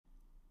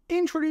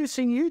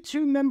Introducing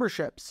YouTube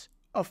memberships,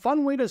 a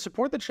fun way to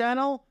support the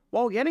channel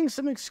while getting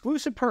some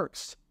exclusive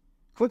perks.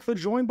 Click the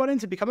join button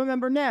to become a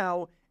member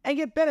now and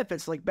get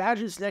benefits like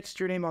badges next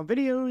to your name on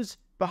videos,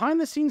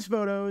 behind-the-scenes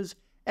photos,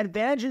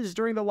 advantages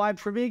during the live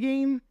trivia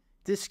game,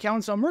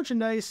 discounts on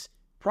merchandise,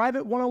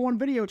 private one-on-one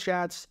video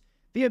chats,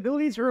 the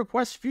ability to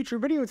request future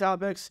video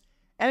topics,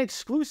 and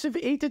exclusive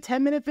 8 to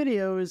 10 minute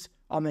videos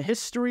on the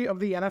history of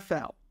the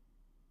NFL.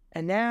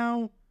 And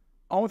now,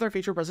 on with our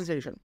feature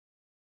presentation.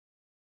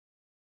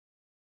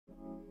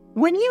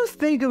 When you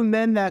think of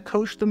men that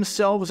coached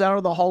themselves out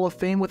of the Hall of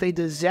Fame with a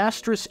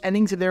disastrous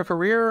ending to their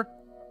career,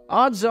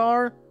 odds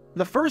are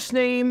the first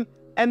name,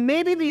 and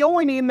maybe the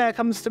only name that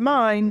comes to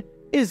mind,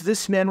 is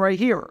this man right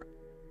here,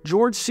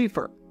 George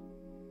Seifert.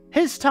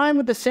 His time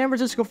with the San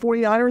Francisco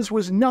 49ers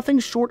was nothing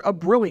short of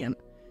brilliant,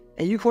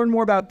 and you can learn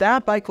more about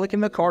that by clicking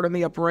the card in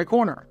the upper right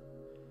corner.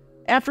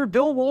 After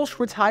Bill Walsh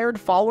retired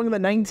following the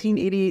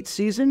 1988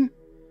 season,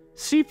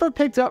 Seifert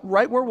picked up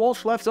right where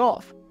Walsh left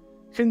off,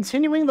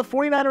 continuing the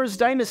 49ers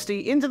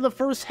dynasty into the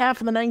first half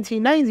of the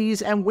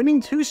 1990s and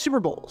winning 2 Super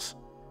Bowls,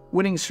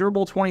 winning Super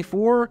Bowl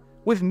 24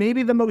 with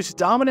maybe the most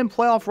dominant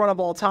playoff run of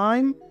all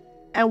time,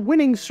 and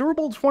winning Super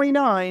Bowl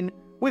 29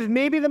 with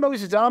maybe the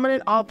most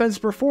dominant offense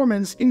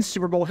performance in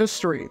Super Bowl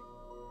history.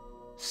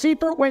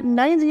 Seifert went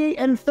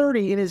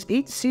 98-30 in his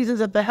 8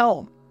 seasons at the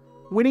helm,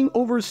 winning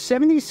over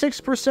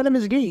 76% of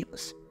his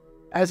games,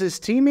 as his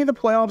team made the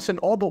playoffs in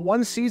all but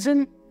 1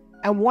 season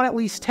and won at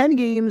least 10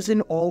 games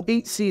in all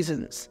 8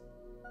 seasons.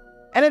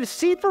 And if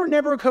Seifert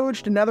never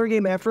coached another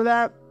game after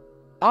that,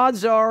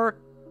 odds are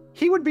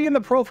he would be in the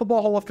Pro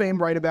Football Hall of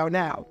Fame right about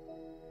now.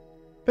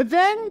 But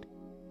then,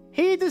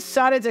 he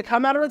decided to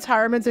come out of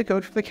retirement to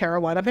coach for the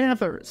Carolina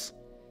Panthers.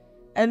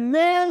 And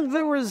then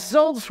the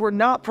results were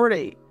not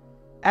pretty,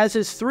 as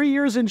his 3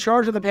 years in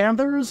charge of the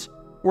Panthers,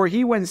 where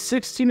he went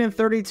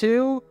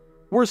 16-32,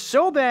 were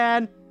so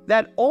bad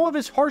that all of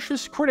his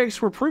harshest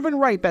critics were proven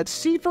right that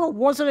Seifert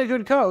wasn't a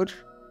good coach,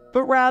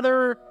 but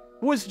rather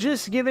was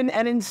just given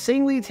an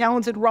insanely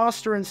talented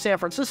roster in San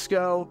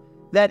Francisco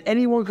that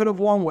anyone could have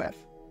won with.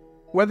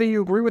 Whether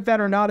you agree with that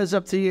or not is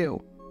up to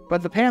you,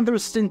 but the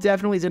Panthers stint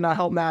definitely did not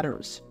help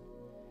matters.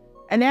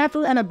 And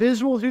after an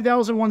abysmal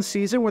 2001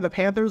 season where the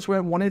Panthers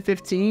went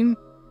 1-15,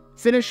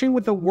 finishing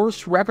with the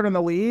worst record in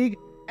the league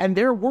and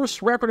their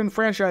worst record in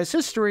franchise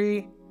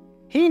history,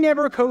 he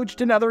never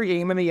coached another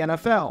game in the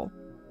NFL.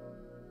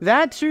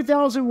 That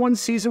 2001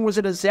 season was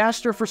a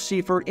disaster for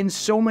Seifert in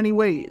so many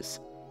ways,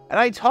 and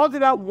I talked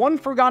about one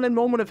forgotten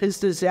moment of his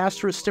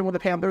disastrous stint with the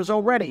Panthers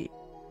already,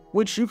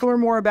 which you can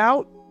learn more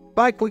about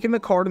by clicking the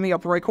card in the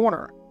upper right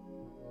corner.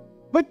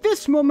 But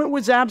this moment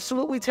was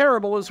absolutely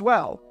terrible as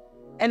well,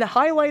 and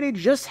highlighted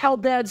just how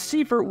bad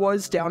Seifert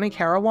was down in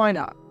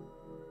Carolina.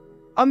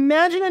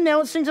 Imagine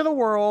announcing to the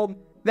world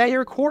that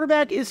your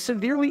quarterback is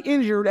severely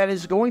injured and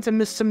is going to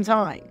miss some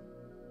time,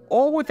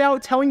 all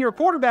without telling your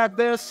quarterback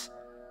this,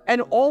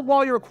 and all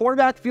while your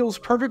quarterback feels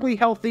perfectly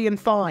healthy and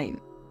fine.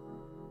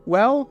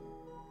 Well,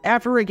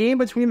 after a game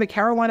between the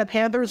Carolina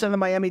Panthers and the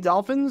Miami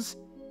Dolphins,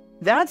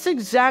 that's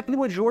exactly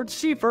what George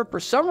Seifert, for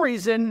some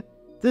reason,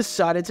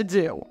 decided to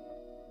do.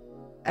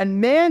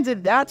 And man,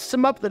 did that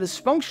sum up the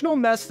dysfunctional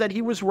mess that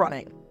he was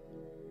running.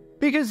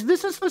 Because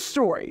this is the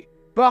story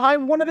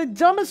behind one of the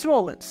dumbest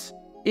moments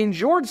in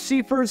George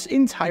Seifert's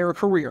entire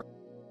career.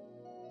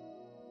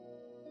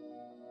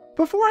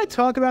 Before I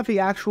talk about the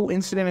actual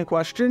incident in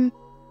question,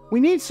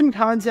 we need some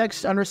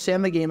context to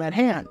understand the game at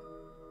hand,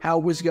 how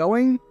it was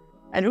going,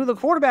 and who the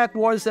quarterback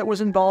was that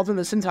was involved in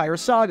this entire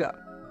saga.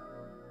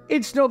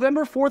 It's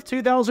November 4th,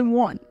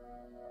 2001.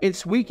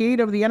 It's week 8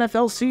 of the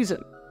NFL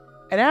season,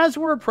 and as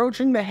we're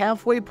approaching the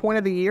halfway point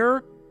of the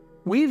year,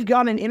 we've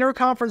got an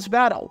interconference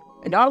battle,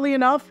 and oddly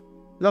enough,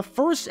 the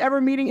first ever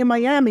meeting in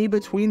Miami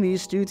between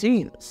these two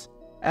teams,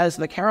 as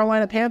the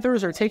Carolina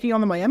Panthers are taking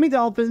on the Miami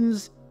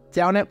Dolphins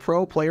down at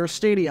Pro Player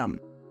Stadium.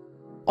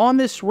 On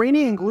this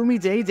rainy and gloomy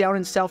day down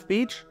in South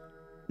Beach,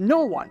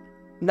 no one,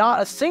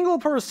 not a single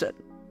person,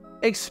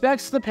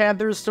 expects the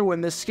Panthers to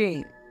win this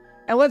game.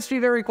 And let's be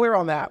very clear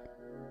on that.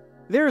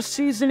 Their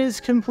season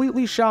is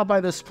completely shot by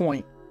this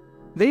point.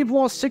 They've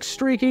lost 6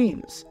 straight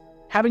games,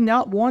 having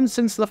not won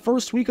since the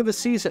first week of the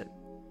season.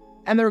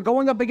 And they're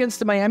going up against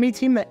the Miami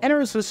team that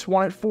enters this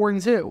one at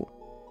 4-2,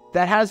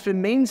 that has been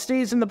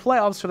mainstays in the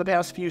playoffs for the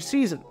past few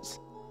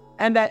seasons,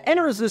 and that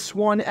enters this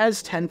one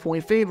as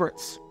 10-point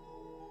favorites.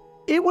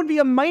 It would be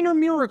a minor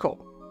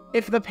miracle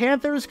if the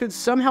Panthers could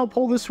somehow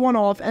pull this one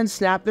off and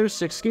snap their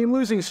 6-game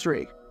losing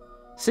streak,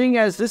 seeing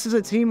as this is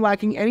a team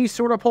lacking any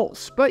sort of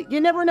pulse, but you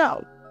never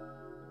know.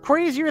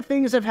 Crazier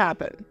things have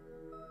happened.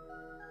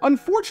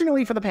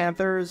 Unfortunately for the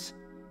Panthers,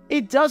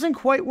 it doesn't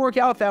quite work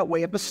out that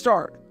way at the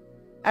start,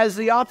 as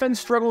the offense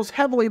struggles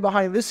heavily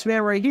behind this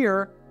man right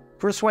here,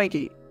 Chris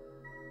Swanky.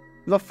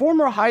 The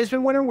former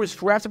Heisman winner was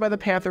drafted by the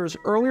Panthers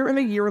earlier in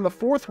the year in the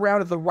 4th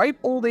round at the ripe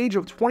old age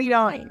of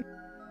 29,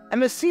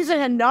 and the season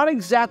had not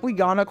exactly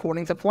gone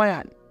according to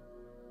plan.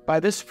 By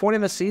this point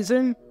in the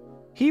season,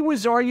 he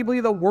was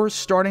arguably the worst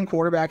starting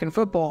quarterback in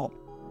football,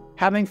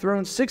 having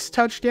thrown 6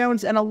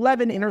 touchdowns and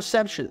 11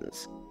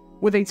 interceptions,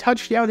 with a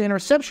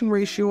touchdown-to-interception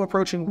ratio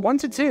approaching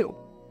 1-2,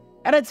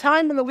 at a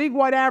time when the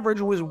league-wide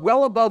average was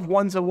well above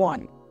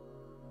 1-1.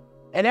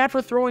 And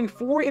after throwing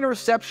 4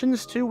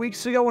 interceptions 2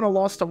 weeks ago in a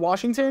loss to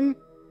Washington,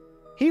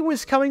 he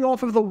was coming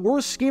off of the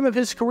worst game of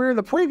his career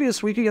the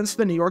previous week against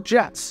the New York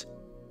Jets,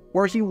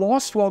 where he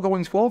lost while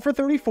going 12 for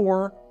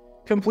 34,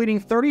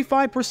 completing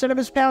 35% of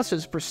his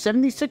passes for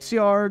 76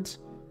 yards,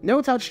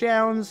 no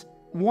touchdowns,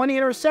 1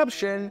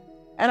 interception,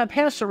 and a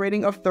passer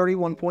rating of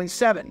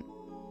 31.7,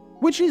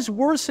 which is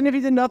worse than if he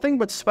did nothing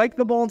but spike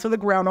the ball into the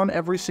ground on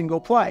every single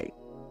play.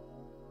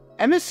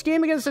 And this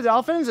game against the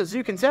Dolphins, as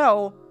you can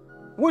tell,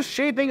 was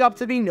shaping up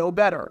to be no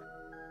better.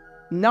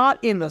 Not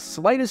in the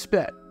slightest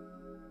bit.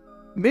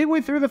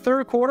 Midway through the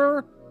third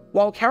quarter,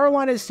 while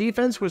Carolina's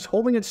defense was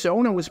holding its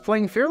own and was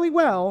playing fairly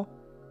well,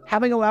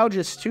 having allowed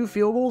just 2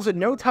 field goals and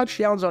no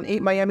touchdowns on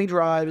 8 Miami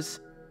drives,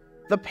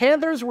 the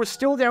Panthers were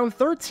still down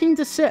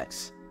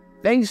 13-6,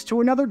 thanks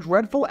to another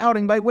dreadful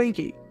outing by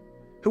Wakey,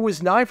 who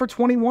was 9 for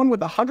 21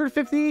 with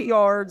 158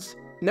 yards,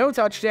 no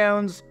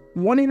touchdowns,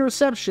 1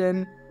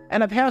 interception,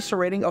 and a passer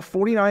rating of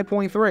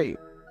 49.3.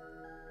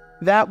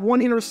 That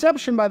 1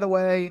 interception, by the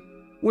way,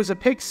 was a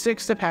pick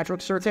 6 to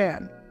Patrick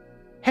Surtain,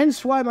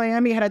 hence why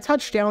Miami had a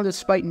touchdown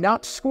despite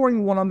not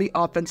scoring one on the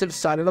offensive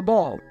side of the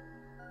ball.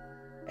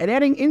 And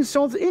adding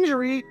insult to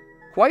injury,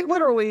 quite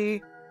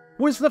literally,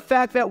 was the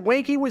fact that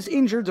Wakey was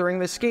injured during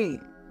this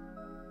game.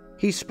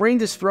 He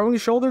sprained his throwing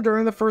shoulder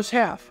during the first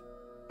half,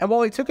 and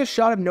while he took a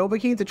shot of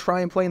Novocaine to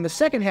try and play in the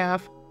second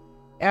half,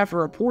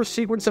 after a poor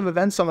sequence of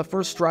events on the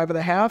first drive of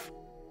the half,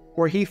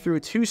 where he threw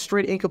 2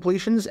 straight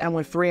incompletions and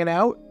went 3 and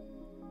out,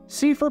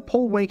 Seifert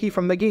pulled Wakey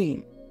from the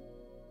game.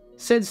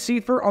 Said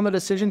Seifert on the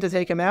decision to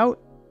take him out,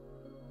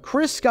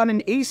 "Chris got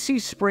an AC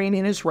sprain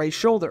in his right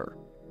shoulder.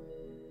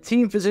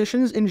 Team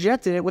physicians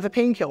injected it with a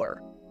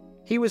painkiller.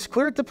 He was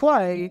cleared to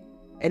play,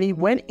 and he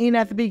went in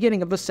at the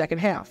beginning of the second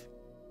half.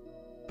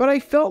 But I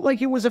felt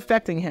like it was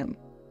affecting him.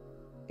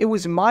 It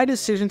was my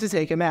decision to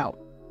take him out.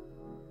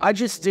 I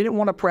just didn't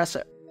want to press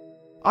it.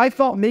 I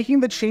thought making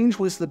the change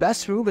was the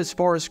best move as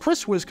far as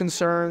Chris was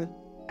concerned,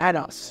 and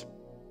us."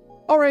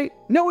 Alright,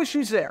 no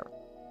issues there.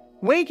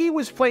 Wakey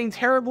was playing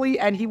terribly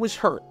and he was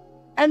hurt,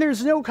 and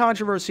there's no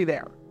controversy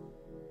there.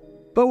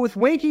 But with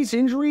Wakey's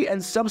injury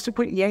and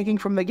subsequent yanking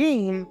from the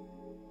game,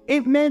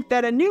 it meant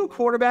that a new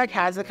quarterback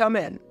had to come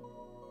in.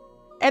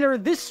 Enter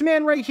this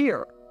man right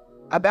here,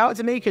 about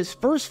to make his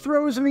first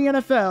throws in the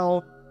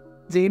NFL,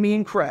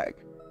 Dameyune Craig.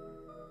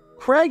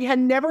 Craig had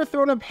never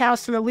thrown a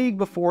pass in the league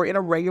before in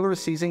a regular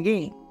season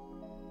game,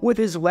 with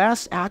his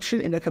last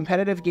action in a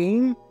competitive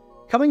game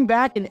coming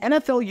back in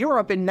NFL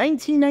Europe in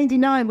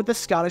 1999 with the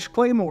Scottish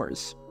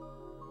Claymores.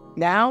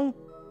 Now,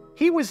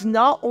 he was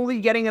not only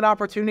getting an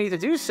opportunity to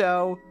do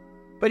so,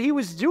 but he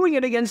was doing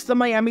it against the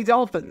Miami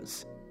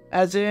Dolphins,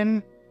 as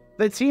in,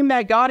 the team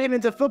that got him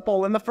into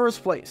football in the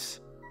first place.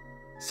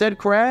 Said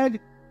Craig,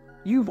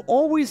 "You've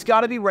always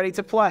got to be ready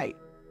to play.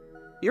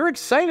 You're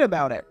excited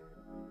about it."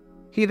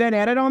 He then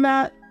added on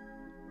that,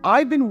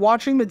 "I've been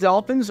watching the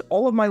Dolphins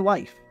all of my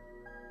life.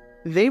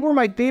 They were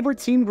my favorite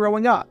team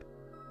growing up.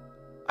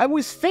 I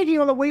was thinking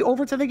on the way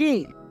over to the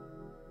game,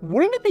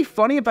 wouldn't it be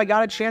funny if I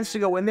got a chance to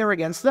go in there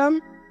against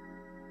them?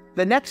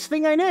 The next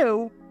thing I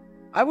knew,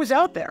 I was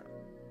out there."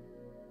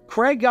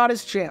 Craig got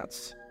his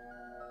chance.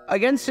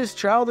 Against his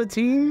childhood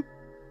team,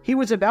 he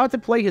was about to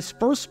play his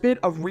first bit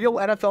of real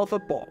NFL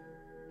football.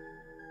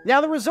 Now,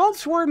 the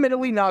results were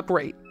admittedly not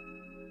great.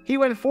 He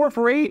went 4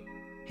 for 8,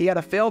 he had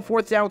a failed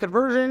 4th down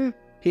conversion,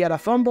 he had a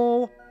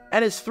fumble,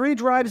 and his 3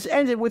 drives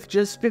ended with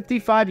just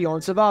 55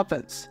 yards of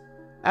offense,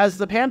 as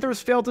the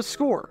Panthers failed to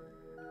score,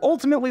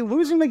 ultimately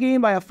losing the game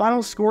by a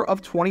final score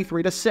of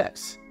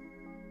 23-6.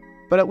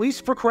 But at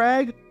least for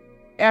Craig,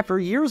 after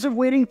years of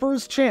waiting for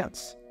his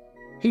chance,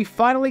 he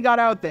finally got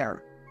out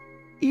there,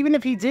 even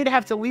if he did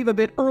have to leave a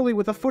bit early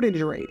with a foot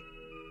injury,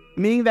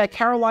 meaning that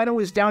Carolina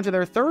was down to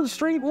their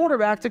 3rd-string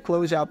quarterback to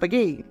close out the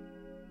game.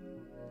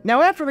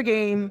 Now, after the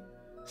game,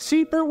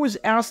 Seifert was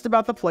asked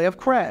about the play of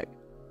Craig,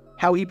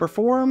 how he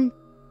performed,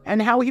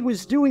 and how he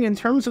was doing in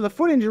terms of the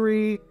foot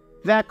injury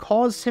that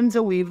caused him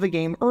to leave the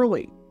game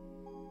early.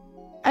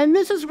 And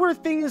this is where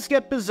things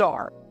get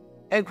bizarre,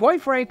 and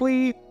quite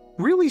frankly,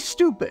 really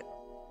stupid,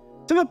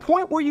 to the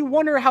point where you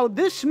wonder how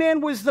this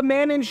man was the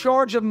man in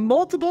charge of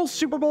multiple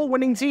Super Bowl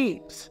winning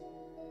teams.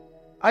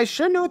 I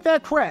should note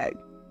that Craig,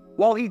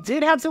 while he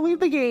did have to leave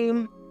the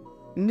game,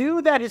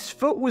 knew that his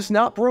foot was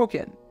not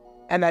broken,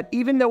 and that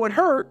even though it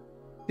hurt,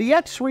 the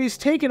x-rays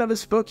taken of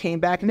his foot came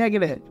back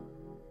negative,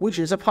 which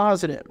is a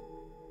positive.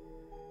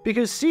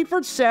 Because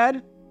Seifert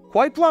said,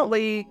 quite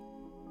bluntly,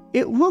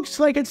 "It looks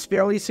like it's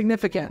fairly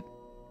significant.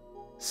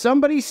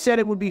 Somebody said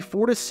it would be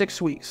 4 to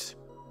 6 weeks.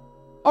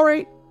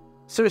 Alright,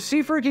 so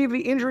Seifert gave the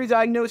injury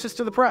diagnosis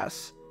to the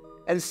press,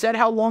 and said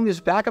how long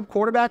his backup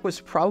quarterback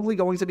was probably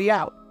going to be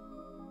out.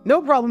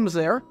 No problems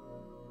there.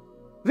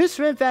 This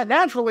meant that,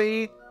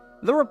 naturally,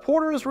 the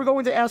reporters were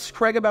going to ask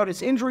Craig about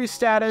his injury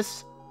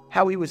status,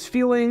 how he was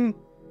feeling,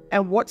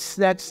 and what's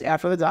next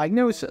after the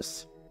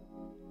diagnosis.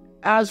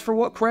 As for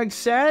what Craig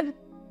said,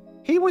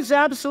 he was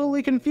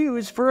absolutely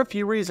confused for a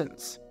few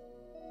reasons.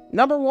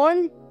 Number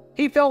one,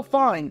 he felt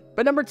fine.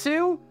 But number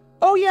two,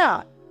 oh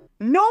yeah,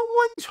 no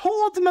one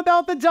told him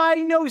about the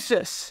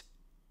diagnosis.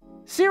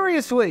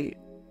 Seriously,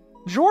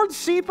 George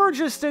Seifert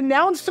just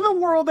announced to the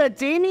world that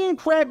Dameyune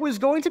Craig was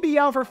going to be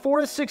out for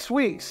 4 to 6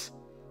 weeks.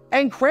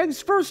 And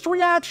Craig's first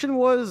reaction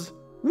was,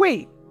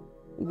 wait,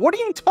 what are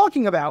you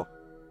talking about?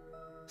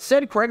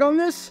 Said Craig on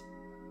this?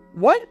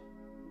 What?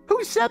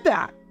 Who said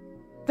that?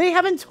 They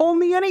haven't told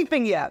me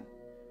anything yet.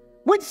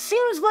 Which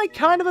seems like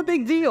kind of a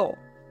big deal.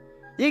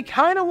 You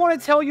kind of want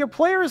to tell your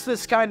players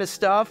this kind of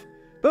stuff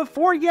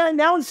before you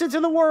announce it to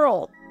the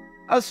world,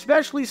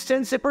 especially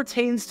since it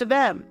pertains to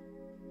them.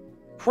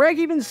 Craig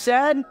even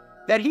said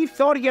that he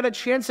thought he had a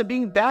chance of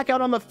being back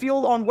out on the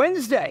field on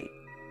Wednesday,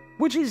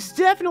 which is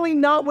definitely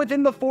not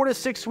within the 4 to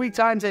 6 week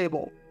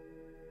timetable.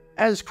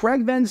 As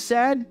Craig then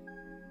said,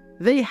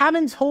 they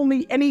haven't told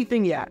me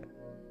anything yet.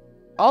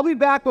 I'll be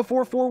back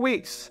before 4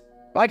 weeks,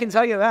 I can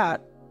tell you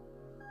that.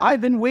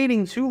 I've been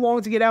waiting too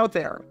long to get out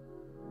there.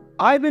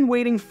 I've been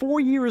waiting 4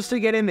 years to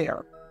get in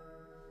there.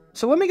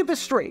 So let me get this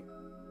straight.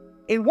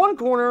 In one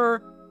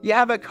corner, you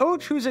have a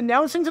coach who's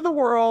announcing to the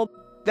world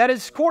that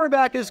his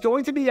quarterback is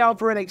going to be out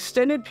for an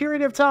extended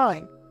period of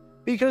time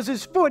because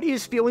his foot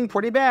is feeling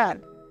pretty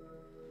bad.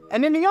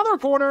 And in the other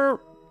corner,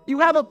 you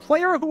have a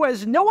player who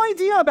has no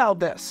idea about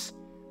this,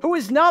 who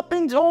has not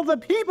been told a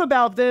peep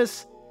about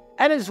this,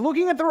 and is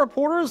looking at the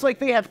reporters like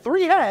they have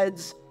 3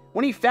 heads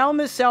when he found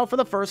this out for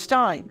the first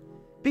time,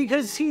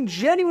 because he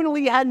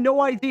genuinely had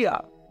no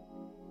idea.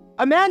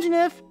 Imagine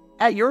if,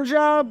 at your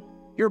job,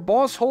 your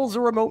boss holds a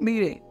remote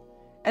meeting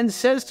and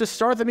says to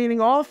start the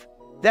meeting off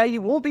that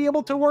you won't be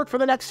able to work for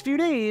the next few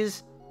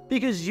days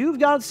because you've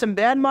got some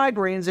bad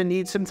migraines and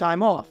need some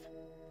time off.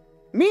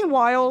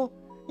 Meanwhile,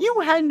 you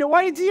had no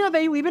idea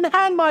that you even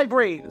had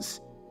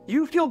migraines.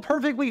 You feel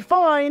perfectly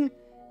fine,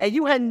 and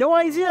you had no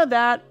idea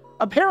that,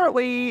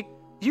 apparently,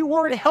 you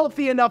weren't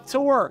healthy enough to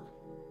work.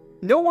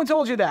 No one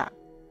told you that.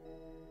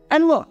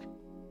 And look,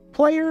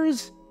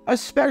 players,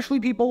 especially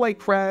people like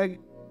Craig,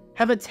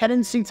 have a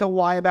tendency to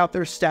lie about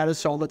their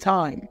status all the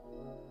time.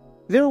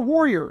 They're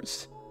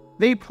warriors.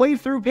 They play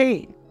through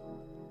pain.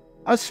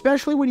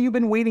 Especially when you've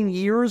been waiting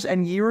years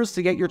and years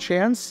to get your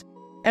chance,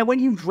 and when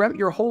you've dreamt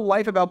your whole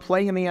life about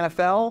playing in the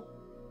NFL,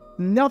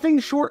 nothing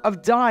short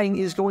of dying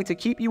is going to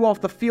keep you off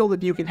the field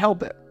if you can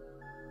help it.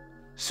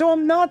 So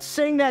I'm not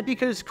saying that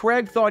because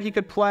Craig thought he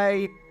could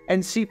play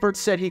and Seifert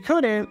said he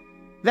couldn't,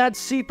 that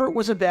Seifert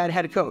was a bad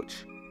head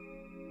coach.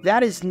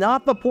 That is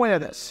not the point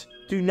of this.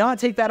 Do not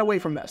take that away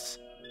from this.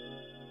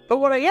 But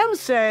what I am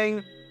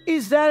saying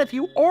is that if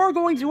you are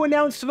going to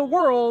announce to the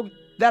world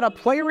that a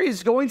player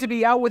is going to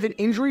be out with an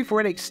injury for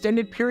an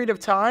extended period of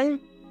time,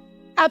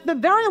 at the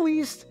very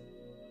least,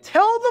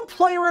 tell the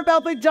player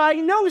about the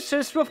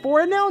diagnosis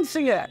before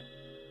announcing it,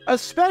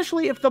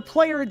 especially if the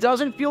player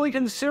doesn't feel a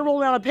considerable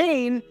amount of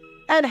pain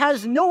and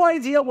has no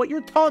idea what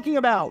you're talking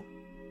about.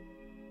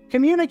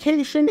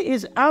 Communication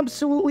is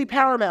absolutely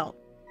paramount,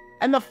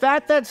 and the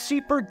fact that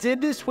Seifert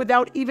did this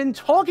without even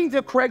talking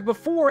to Craig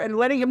before and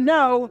letting him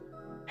know,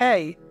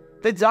 hey,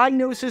 the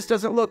diagnosis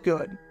doesn't look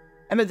good,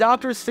 and the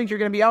doctors think you're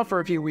going to be out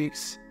for a few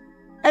weeks.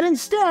 And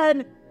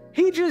instead,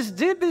 he just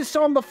did this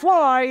on the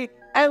fly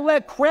and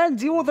let Craig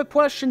deal with the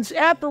questions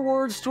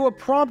afterwards to a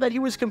prompt that he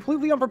was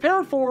completely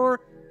unprepared for,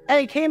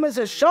 and it came as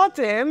a shock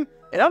to him,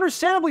 and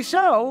understandably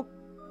so,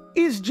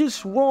 is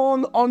just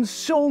wrong on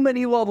so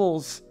many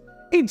levels.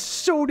 It's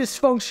so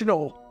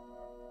dysfunctional.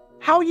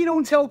 How you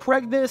don't tell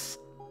Craig this,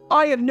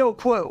 I have no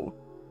clue.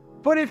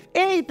 But if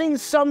anything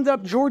summed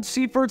up George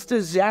Seifert's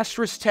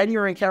disastrous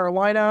tenure in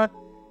Carolina,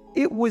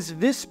 it was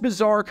this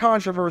bizarre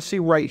controversy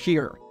right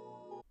here.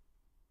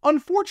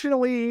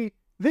 Unfortunately,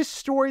 this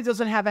story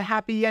doesn't have a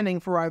happy ending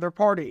for either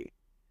party.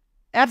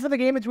 After the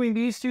game between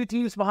these two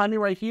teams behind me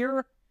right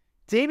here,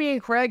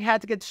 Dameyune Craig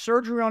had to get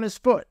surgery on his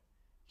foot,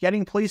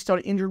 getting placed on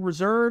injured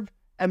reserve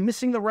and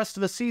missing the rest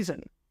of the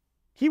season.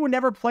 He would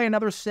never play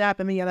another snap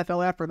in the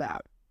NFL after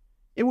that.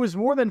 It was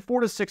more than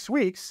 4 to 6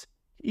 weeks.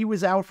 He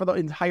was out for the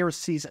entire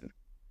season.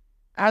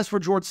 As for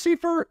George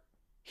Seifert,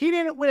 he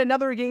didn't win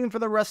another game for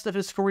the rest of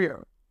his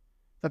career.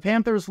 The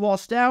Panthers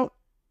lost out,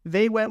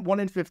 they went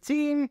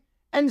 1-15,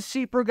 and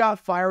Seifert got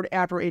fired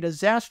after a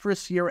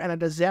disastrous year and a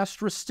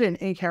disastrous stint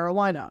in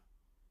Carolina.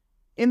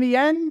 In the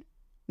end,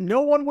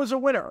 no one was a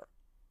winner.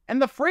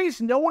 And the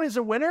phrase "no one is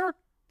a winner"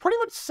 pretty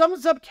much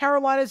sums up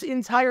Carolina's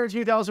entire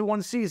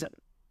 2001 season.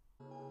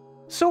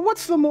 So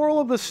what's the moral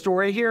of the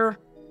story here?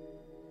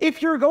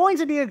 If you're going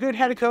to be a good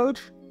head coach,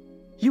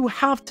 you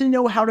have to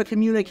know how to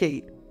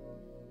communicate.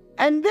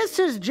 And this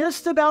is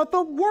just about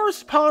the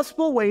worst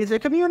possible way to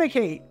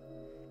communicate.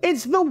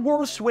 It's the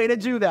worst way to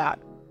do that.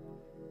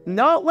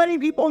 Not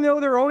letting people know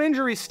their own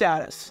injury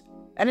status,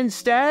 and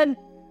instead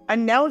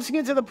announcing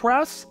it to the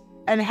press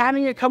and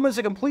having it come as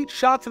a complete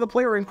shock to the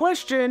player in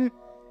question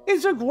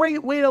is a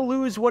great way to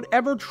lose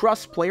whatever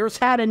trust players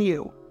had in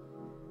you.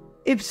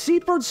 If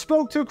Seifert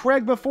spoke to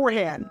Craig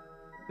beforehand,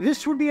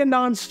 this would be a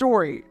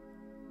non-story.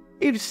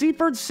 If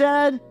Seifert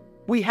said,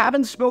 "We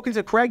haven't spoken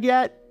to Craig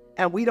yet,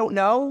 and we don't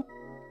know,"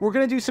 we're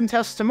going to do some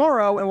tests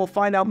tomorrow and we'll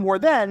find out more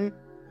then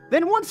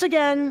once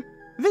again,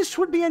 this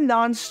would be a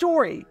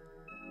non-story.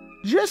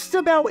 Just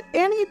about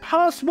any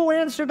possible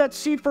answer that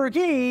Seifert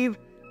gave,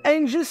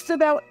 and just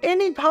about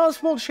any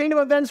possible chain of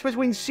events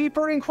between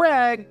Seifert and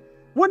Craig,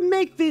 would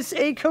make this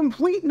a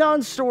complete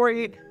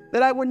non-story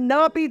that I would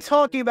not be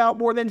talking about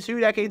more than 2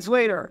 decades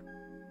later.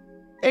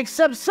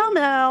 Except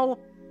somehow,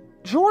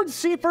 George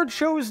Seifert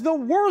chose the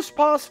worst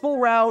possible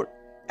route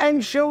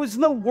and chose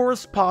the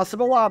worst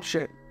possible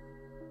option.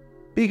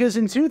 Because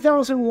in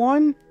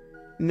 2001,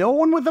 no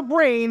one with a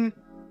brain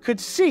could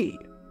see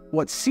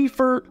what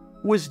Seifert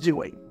was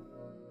doing.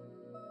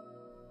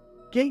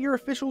 Get your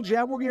official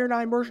Jaguar Gear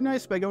 9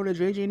 merchandise by going to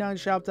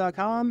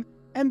jj9shop.com,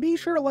 and be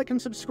sure to like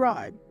and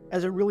subscribe,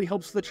 as it really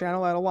helps the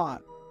channel out a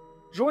lot.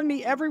 Join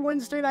me every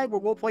Wednesday night where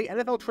we'll play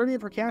NFL Trivia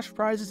for cash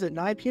prizes at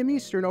 9 p.m.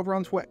 Eastern over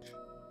on Twitch.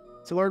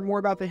 To learn more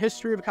about the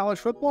history of college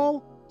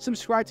football,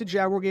 subscribe to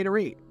Jaguar Gator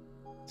 8.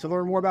 To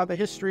learn more about the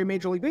history of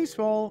Major League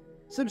Baseball,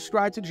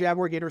 subscribe to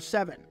Jaguar Gator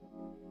 7.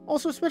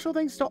 Also, special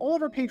thanks to all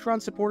of our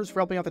Patreon supporters for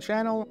helping out the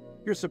channel.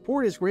 Your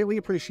support is greatly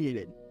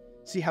appreciated.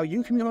 See how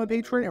you can become a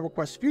patron and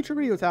request future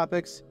video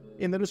topics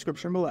in the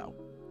description below.